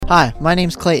Hi, my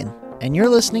name's Clayton, and you're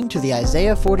listening to the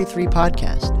Isaiah 43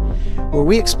 podcast, where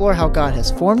we explore how God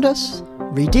has formed us,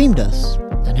 redeemed us,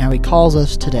 and how He calls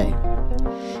us today.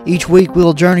 Each week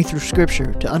we'll journey through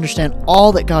Scripture to understand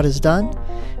all that God has done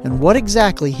and what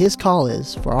exactly His call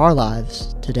is for our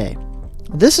lives today.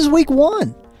 This is week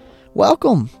 1.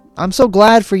 Welcome. I'm so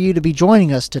glad for you to be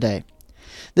joining us today.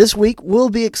 This week we'll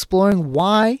be exploring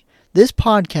why this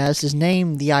podcast is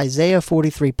named the Isaiah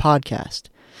 43 podcast.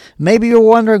 Maybe you're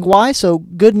wondering why, so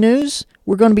good news,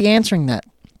 we're going to be answering that.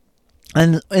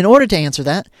 And in order to answer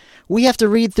that, we have to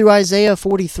read through Isaiah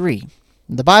 43.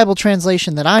 The Bible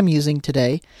translation that I'm using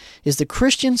today is the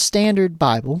Christian Standard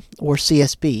Bible, or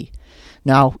CSB.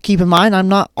 Now, keep in mind, I'm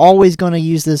not always going to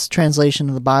use this translation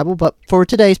of the Bible, but for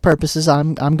today's purposes,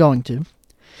 I'm going to.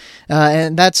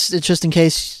 And it's just in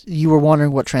case you were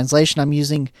wondering what translation I'm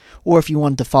using, or if you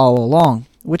wanted to follow along,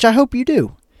 which I hope you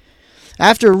do.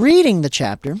 After reading the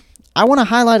chapter, I want to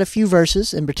highlight a few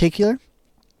verses in particular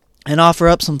and offer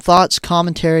up some thoughts,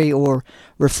 commentary, or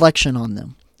reflection on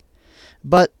them.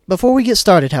 But before we get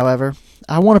started, however,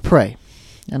 I want to pray.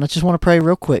 And I just want to pray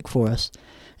real quick for us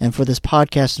and for this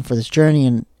podcast and for this journey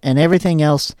and everything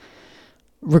else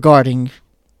regarding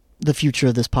the future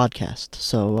of this podcast.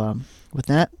 So with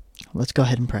that, let's go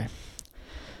ahead and pray.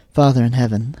 Father in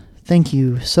heaven, thank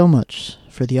you so much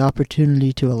for the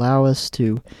opportunity to allow us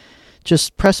to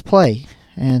just press play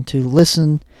and to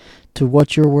listen to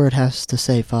what your word has to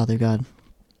say, Father God.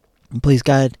 And please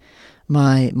guide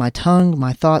my tongue,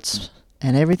 my thoughts,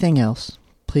 and everything else.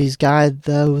 Please guide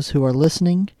those who are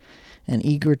listening and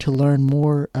eager to learn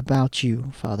more about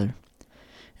you, Father.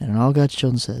 And all God's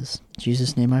children says, in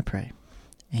Jesus' name I pray.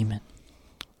 Amen.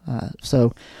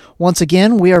 So, once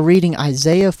again, we are reading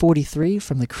Isaiah 43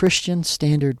 from the Christian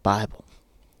Standard Bible.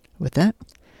 With that,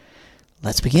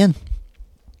 let's begin.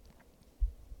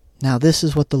 Now this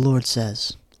is what the Lord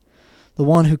says, the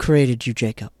one who created you,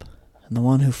 Jacob, and the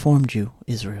one who formed you,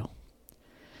 Israel.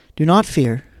 Do not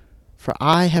fear, for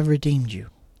I have redeemed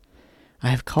you. I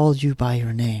have called you by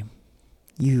your name.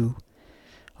 You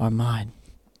are mine.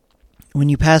 When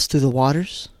you pass through the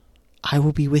waters, I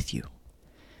will be with you,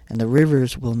 and the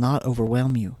rivers will not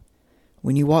overwhelm you.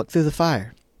 When you walk through the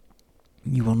fire,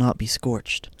 you will not be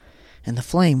scorched, and the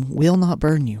flame will not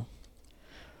burn you.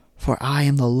 For I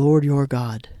am the Lord your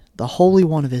God, the Holy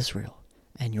One of Israel,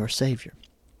 and your Savior.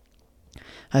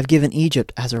 I have given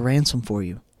Egypt as a ransom for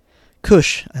you,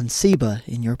 Cush and Seba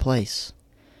in your place.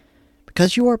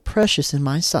 Because you are precious in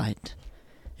my sight,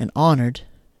 and honored,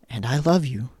 and I love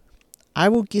you, I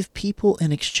will give people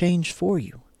in exchange for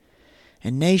you,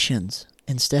 and nations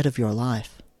instead of your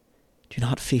life. Do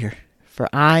not fear, for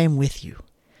I am with you.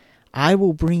 I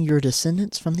will bring your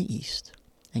descendants from the east,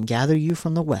 and gather you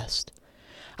from the west.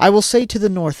 I will say to the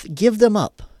north, give them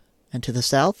up, and to the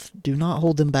south, do not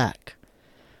hold them back.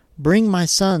 Bring my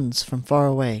sons from far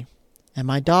away, and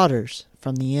my daughters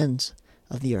from the ends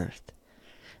of the earth.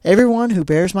 Everyone who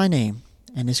bears my name,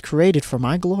 and is created for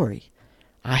my glory,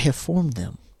 I have formed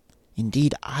them.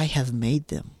 Indeed, I have made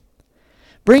them.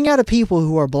 Bring out a people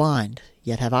who are blind,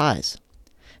 yet have eyes,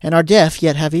 and are deaf,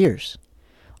 yet have ears.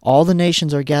 All the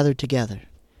nations are gathered together,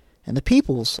 and the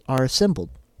peoples are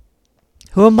assembled.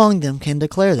 Who among them can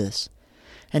declare this,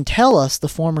 and tell us the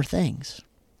former things?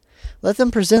 Let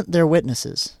them present their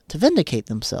witnesses, to vindicate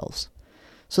themselves,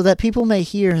 so that people may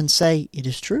hear and say, it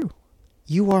is true.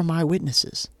 You are my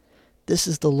witnesses. This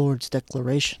is the Lord's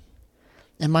declaration,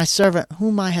 and my servant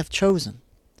whom I have chosen,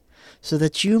 so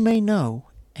that you may know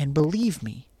and believe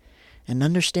me, and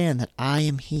understand that I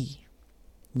am He.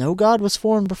 No God was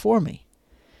formed before me,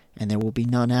 and there will be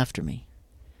none after me.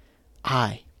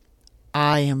 I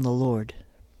am the Lord.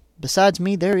 Besides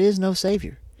me there is no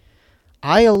Savior.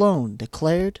 I alone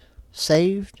declared,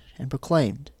 saved, and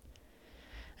proclaimed,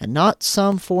 and not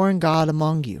some foreign god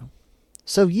among you.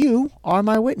 So you are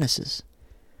my witnesses.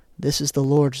 This is the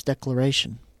Lord's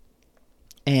declaration.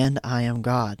 And I am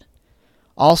God.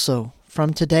 Also,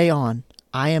 from today on,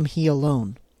 I am He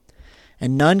alone,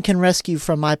 and none can rescue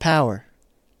from my power.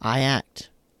 I act,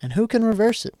 and who can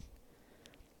reverse it?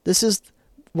 This is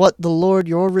what the Lord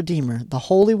your Redeemer, the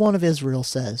Holy One of Israel,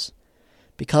 says.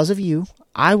 Because of you,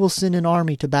 I will send an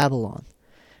army to Babylon,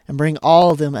 and bring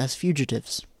all of them as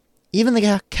fugitives, even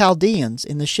the Chaldeans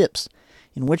in the ships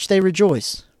in which they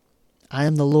rejoice. I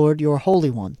am the Lord your Holy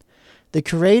One, the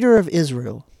Creator of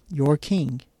Israel, your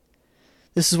King.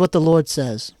 This is what the Lord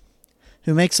says,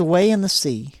 who makes a way in the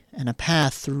sea, and a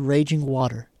path through raging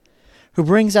water, who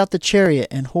brings out the chariot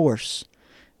and horse,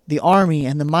 the army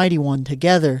and the mighty one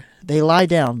together. They lie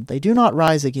down, they do not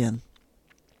rise again.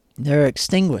 They are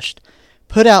extinguished,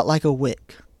 put out like a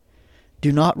wick.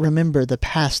 Do not remember the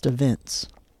past events.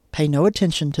 Pay no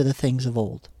attention to the things of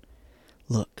old.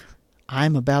 Look, I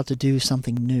am about to do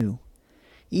something new.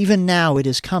 Even now it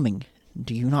is coming.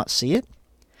 Do you not see it?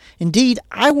 Indeed,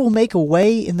 I will make a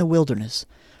way in the wilderness,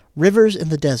 rivers in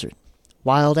the desert.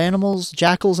 Wild animals,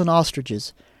 jackals, and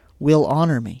ostriches will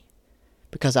honor me,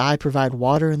 because I provide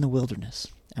water in the wilderness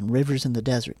and rivers in the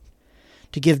desert,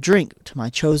 to give drink to my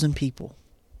chosen people,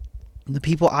 the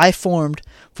people I formed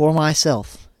for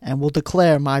myself, and will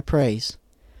declare my praise.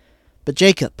 But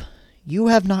Jacob, you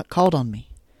have not called on me,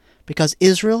 because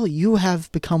Israel, you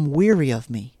have become weary of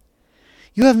me.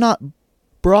 You have not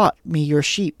brought me your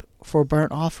sheep for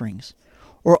burnt offerings,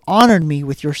 or honored me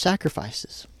with your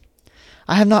sacrifices.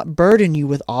 I have not burdened you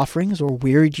with offerings, or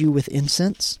wearied you with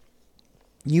incense.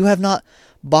 You have not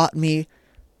bought me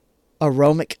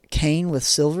aromatic cane with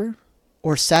silver,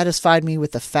 or satisfied me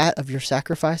with the fat of your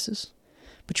sacrifices.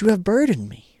 But you have burdened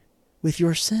me with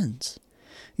your sins.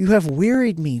 You have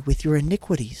wearied me with your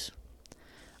iniquities.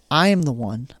 I am the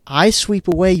one. I sweep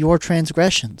away your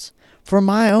transgressions for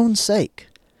my own sake,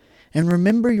 and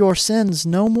remember your sins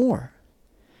no more.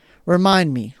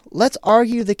 Remind me, let's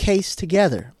argue the case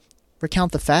together.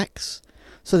 Recount the facts,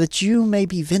 so that you may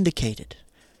be vindicated.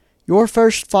 Your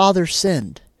first father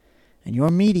sinned, and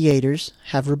your mediators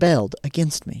have rebelled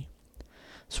against me.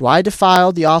 So I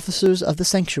defiled the officers of the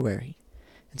sanctuary,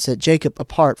 and set Jacob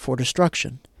apart for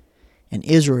destruction, and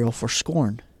Israel for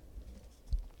scorn.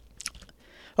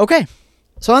 Okay,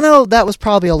 so I know that was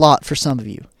probably a lot for some of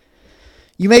you.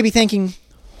 You may be thinking,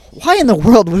 why in the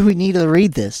world would we need to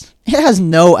read this? It has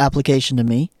no application to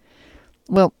me.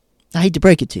 Well, I hate to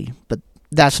break it to you, but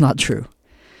that's not true.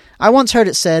 I once heard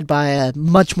it said by a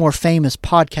much more famous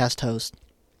podcast host,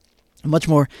 a much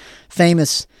more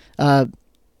famous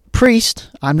priest.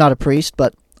 I'm not a priest,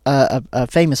 but a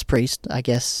famous priest, I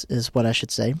guess is what I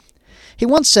should say. He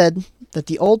once said that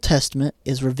the Old Testament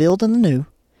is revealed in the New,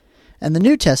 and the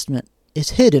New Testament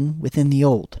is hidden within the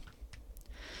Old.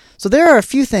 So there are a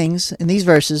few things in these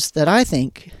verses that I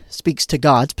think speaks to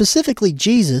God, specifically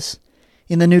Jesus,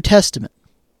 in the New Testament.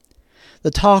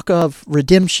 The talk of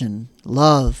redemption,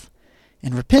 love,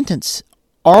 and repentance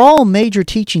are all major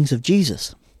teachings of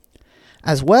Jesus,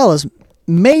 as well as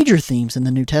major themes in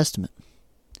the New Testament.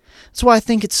 That's why I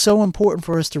think it's so important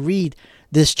for us to read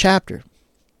this chapter.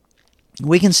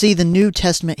 We can see the New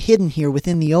Testament hidden here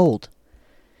within the Old,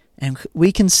 and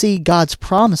we can see God's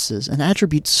promises and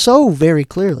attributes so very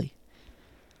clearly.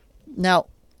 Now,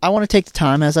 I want to take the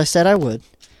time, as I said I would,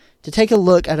 to take a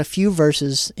look at a few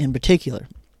verses in particular.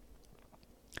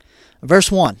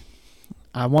 Verse 1.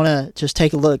 I want to just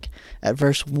take a look at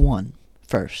verse 1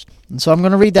 first. And so I'm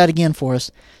going to read that again for us,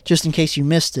 just in case you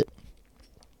missed it.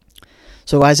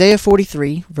 So Isaiah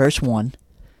 43, verse 1.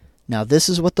 Now this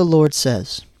is what the Lord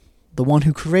says, the one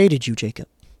who created you, Jacob,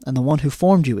 and the one who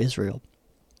formed you, Israel.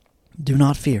 Do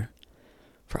not fear,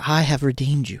 for I have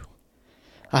redeemed you.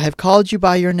 I have called you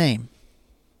by your name.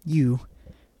 You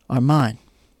are mine.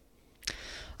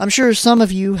 I'm sure some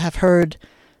of you have heard,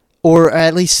 or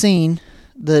at least seen,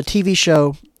 the TV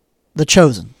show The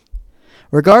Chosen.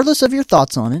 Regardless of your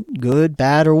thoughts on it, good,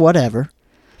 bad, or whatever,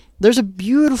 there's a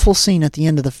beautiful scene at the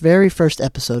end of the very first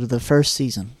episode of the first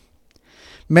season.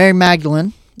 Mary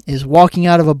Magdalene is walking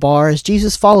out of a bar as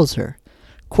Jesus follows her,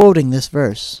 quoting this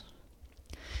verse.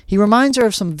 He reminds her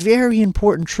of some very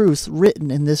important truths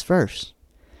written in this verse.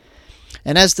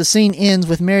 And as the scene ends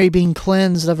with Mary being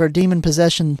cleansed of her demon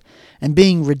possession and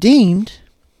being redeemed,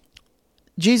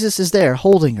 Jesus is there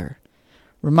holding her,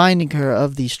 reminding her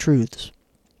of these truths.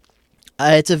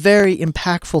 It's a very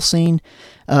impactful scene.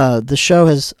 The show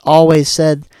has always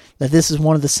said that this is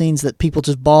one of the scenes that people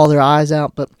just bawl their eyes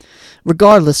out, but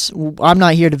regardless, I'm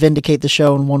not here to vindicate the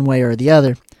show in one way or the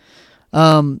other.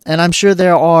 And I'm sure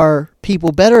there are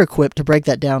people better equipped to break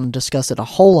that down and discuss it a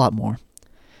whole lot more.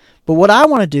 But what I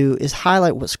want to do is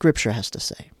highlight what Scripture has to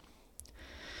say.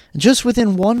 Just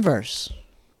within one verse,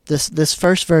 this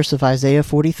first verse of Isaiah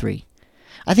 43,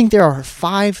 I think there are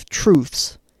 5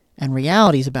 truths and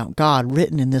realities about God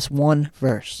written in this one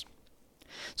verse.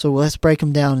 So let's break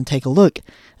them down and take a look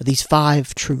at these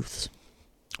 5 truths.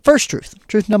 First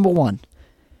truth number 1.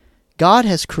 God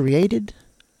has created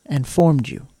and formed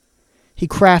you. He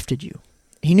crafted you.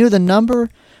 He knew the number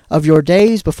of your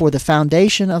days before the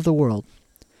foundation of the world.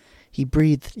 He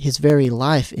breathed His very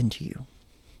life into you.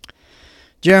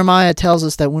 Jeremiah tells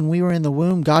us that when we were in the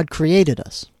womb, God created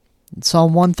us. And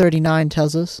Psalm 139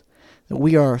 tells us that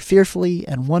we are fearfully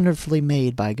and wonderfully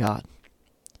made by God.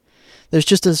 There's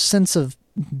just a sense of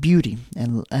beauty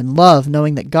and love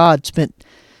knowing that God spent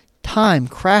time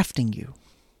crafting you.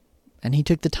 And He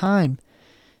took the time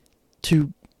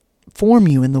to form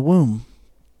you in the womb.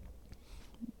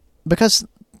 Because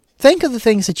Think of the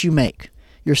things that you make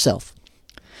yourself.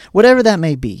 Whatever that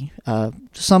may be.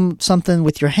 Something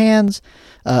with your hands,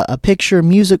 a picture,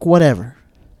 music, whatever.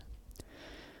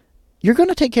 You're going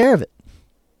to take care of it.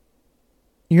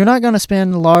 You're not going to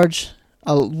spend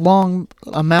a long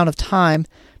amount of time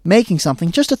making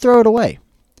something just to throw it away.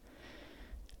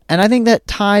 And I think that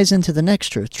ties into the next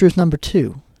truth. Truth number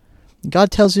 2.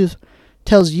 God tells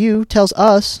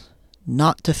us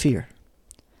not to fear.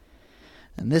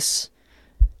 And this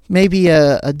may be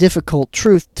a difficult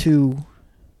truth to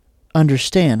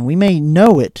understand. We may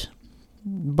know it,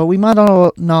 but we might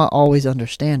not always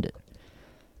understand it.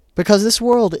 Because this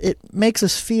world, it makes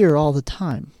us fear all the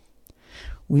time.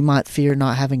 We might fear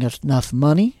not having enough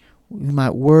money. We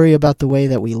might worry about the way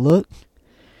that we look.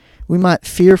 We might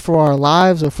fear for our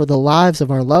lives or for the lives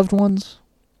of our loved ones.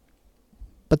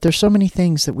 But there's so many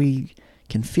things that we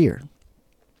can fear.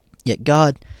 Yet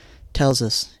God tells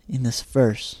us in this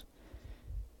verse,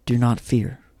 do not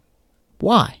fear.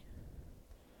 Why?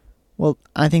 Well,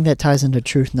 I think that ties into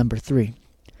truth number 3.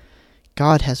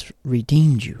 God has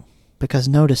redeemed you. Because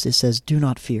notice it says, do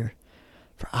not fear,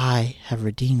 for I have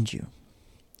redeemed you.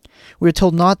 We are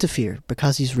told not to fear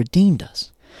because He's redeemed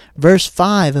us. Verse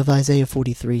 5 of Isaiah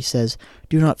 43 says,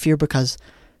 do not fear because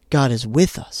God is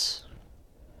with us.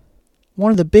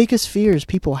 One of the biggest fears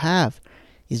people have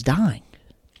is dying.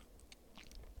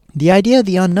 The idea of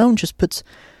the unknown just puts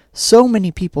so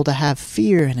many people to have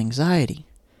fear and anxiety.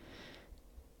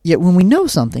 Yet when we know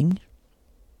something,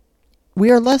 we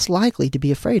are less likely to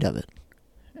be afraid of it.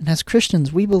 And as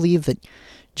Christians, we believe that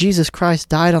Jesus Christ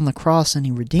died on the cross and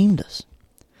He redeemed us.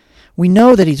 We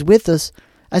know that He's with us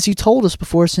as He told us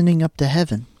before ascending up to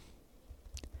heaven.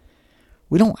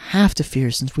 We don't have to fear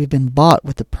since we've been bought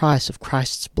with the price of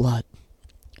Christ's blood.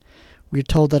 We are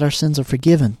told that our sins are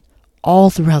forgiven all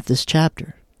throughout this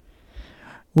chapter.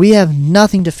 We have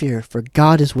nothing to fear, for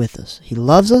God is with us. He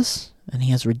loves us and He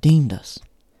has redeemed us.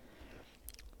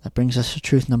 That brings us to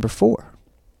truth number 4.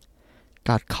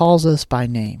 God calls us by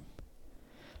name.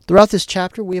 Throughout this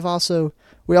chapter, we also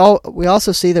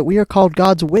see that we are called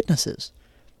God's witnesses.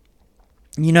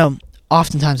 You know,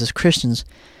 oftentimes as Christians,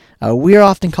 we are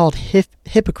often called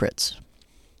hypocrites.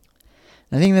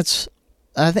 I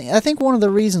think one of the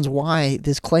reasons why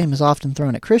this claim is often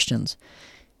thrown at Christians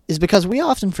is because we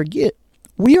often forget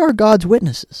we are God's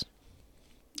witnesses.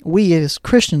 We as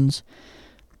Christians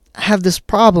have this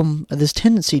problem, this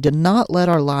tendency to not let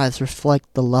our lives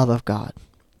reflect the love of God.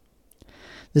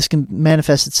 This can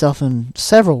manifest itself in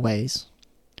several ways.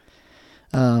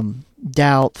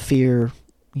 Doubt, fear,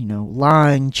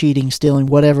 lying, cheating, stealing,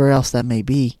 whatever else that may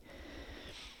be.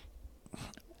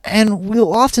 And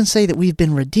we'll often say that we've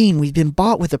been redeemed, we've been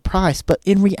bought with a price, but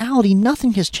in reality,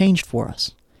 nothing has changed for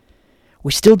us.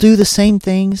 We still do the same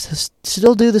things,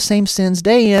 still do the same sins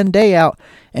day in, day out,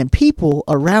 and people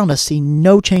around us see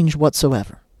no change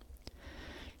whatsoever.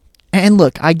 And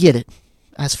look, I get it.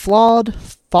 As flawed,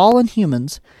 fallen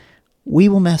humans, we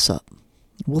will mess up.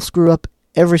 We'll screw up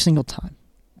every single time.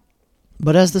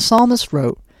 But as the psalmist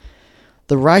wrote,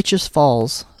 the righteous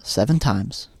falls 7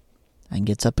 times and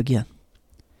gets up again.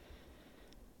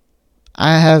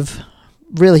 I have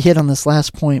really hit on this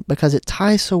last point because it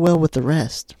ties so well with the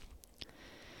rest.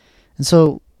 And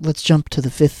so let's jump to the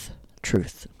 5th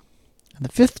truth. And the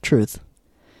 5th truth,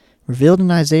 revealed in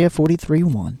Isaiah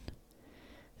 43:1,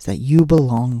 is that you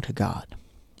belong to God.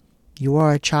 You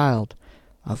are a child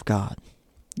of God.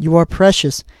 You are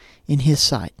precious in His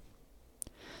sight.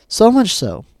 So much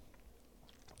so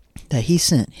that He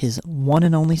sent His one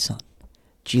and only Son,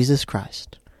 Jesus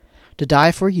Christ, to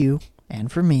die for you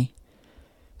and for me,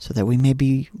 so that we may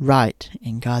be right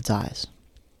in God's eyes.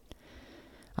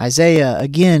 Isaiah,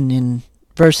 again in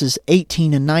verses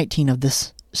 18 and 19 of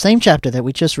this same chapter that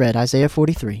we just read, Isaiah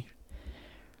 43,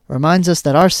 reminds us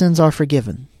that our sins are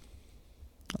forgiven.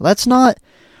 Let's not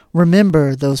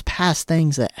remember those past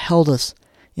things that held us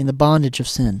in the bondage of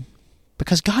sin,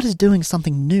 because God is doing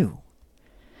something new.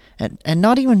 And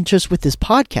not even just with this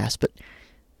podcast, but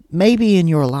maybe in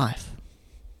your life.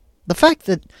 The fact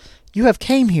that you have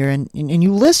came here and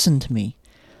you listened to me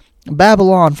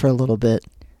babble on for a little bit,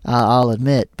 I'll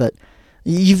admit, but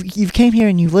you've came here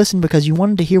and you've listened because you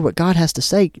wanted to hear what God has to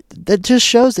say. That just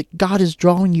shows that God is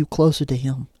drawing you closer to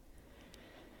Him.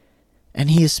 And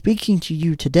He is speaking to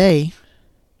you today.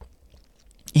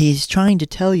 He's trying to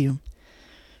tell you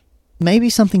maybe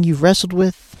something you've wrestled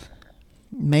with,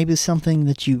 maybe something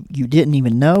that you didn't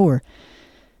even know, or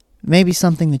maybe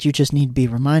something that you just need to be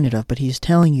reminded of, but He's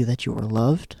telling you that you are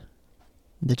loved,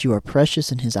 that you are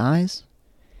precious in His eyes,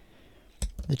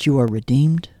 that you are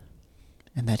redeemed,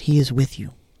 and that He is with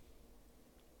you.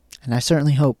 And I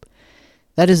certainly hope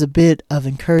that is a bit of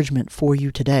encouragement for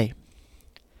you today.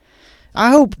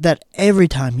 I hope that every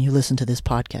time you listen to this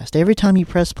podcast, every time you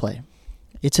press play,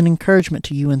 it's an encouragement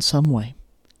to you in some way,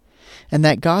 and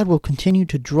that God will continue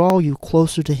to draw you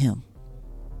closer to Him.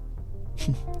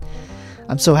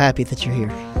 I'm so happy that you're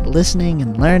here, listening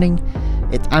and learning.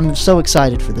 I'm so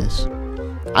excited for this.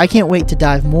 I can't wait to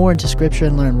dive more into Scripture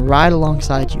and learn right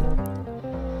alongside you.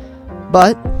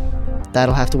 But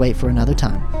that'll have to wait for another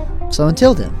time. So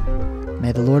until then,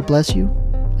 may the Lord bless you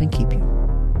and keep you.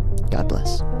 God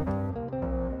bless.